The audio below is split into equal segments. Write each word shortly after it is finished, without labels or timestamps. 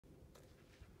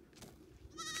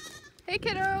Hey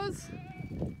kiddos!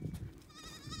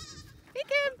 Hey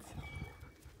kids!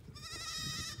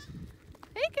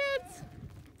 Hey kids!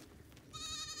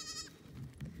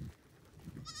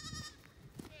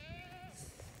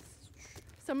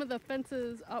 Some of the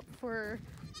fences up for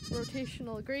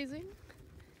rotational grazing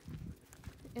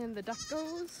and the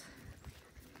duckos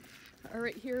are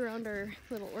right here around our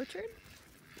little orchard.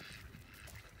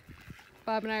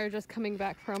 Bob and I are just coming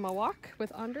back from a walk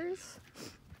with Anders.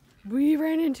 We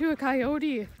ran into a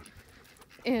coyote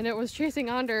and it was chasing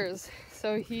Anders,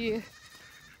 so he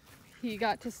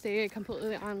got to stay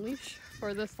completely on leash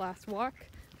for this last walk.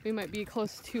 We might be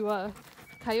close to a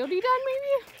coyote den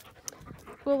maybe?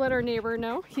 We'll let our neighbor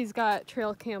know. He's got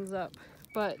trail cams up,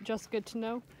 but just good to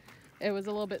know. It was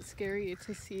a little bit scary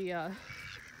to see a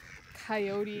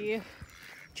coyote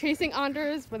chasing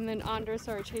Anders, when then Anders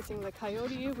started chasing the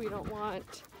coyote. We don't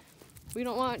want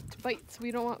bites. We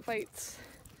don't want fights.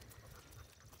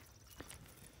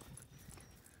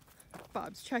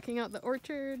 Bob's checking out the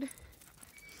orchard.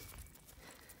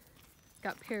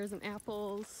 Got pears and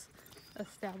apples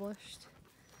established.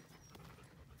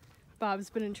 Bob's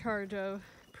been in charge of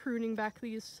pruning back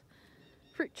these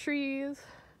fruit trees.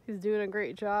 He's doing a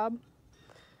great job.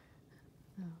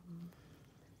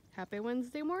 Happy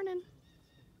Wednesday morning.